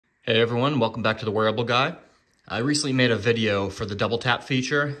Hey everyone, welcome back to The Wearable Guy. I recently made a video for the double tap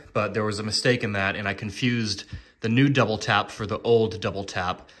feature, but there was a mistake in that and I confused the new double tap for the old double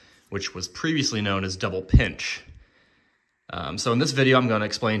tap, which was previously known as double pinch. So in this video, I'm going to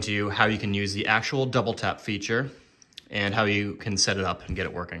explain to you how you can use the actual double tap feature and how you can set it up and get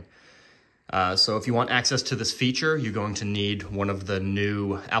it working. So if you want access to this feature, you're going to need one of the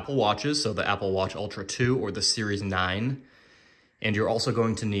new Apple Watches, so the Apple Watch Ultra 2 or the Series 9. And you're also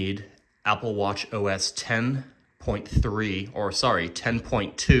going to need Apple Watch OS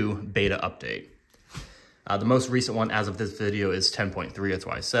 10.2 beta update. The most recent one as of this video is 10.3, that's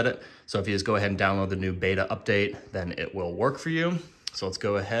why I said it. So if you just go ahead and download the new beta update, then it will work for you. So let's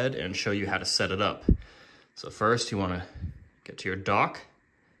go ahead and show you how to set it up. So first you wanna get to your dock,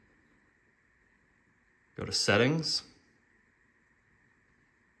 go to settings,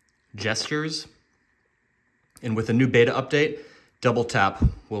 gestures, and with the new beta update, double tap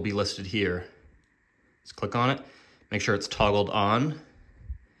will be listed here. Just click on it, make sure it's toggled on.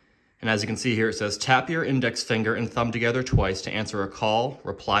 And as you can see here, it says tap your index finger and thumb together twice to answer a call,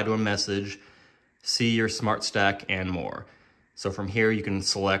 reply to a message, see your smart stack, and more. So from here, you can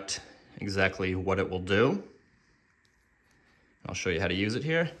select exactly what it will do. I'll show you how to use it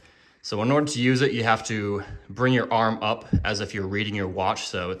here. So in order to use it, you have to bring your arm up as if you're reading your watch.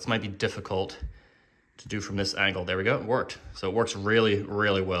 So it might be difficult to do from this angle. There we go, it worked. So it works really,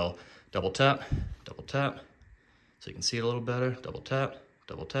 really well. Double tap, so you can see it a little better. Double tap.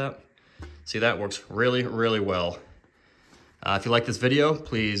 See, that works really, really well. If you like this video,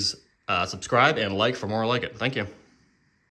 please subscribe and like for more like it. Thank you.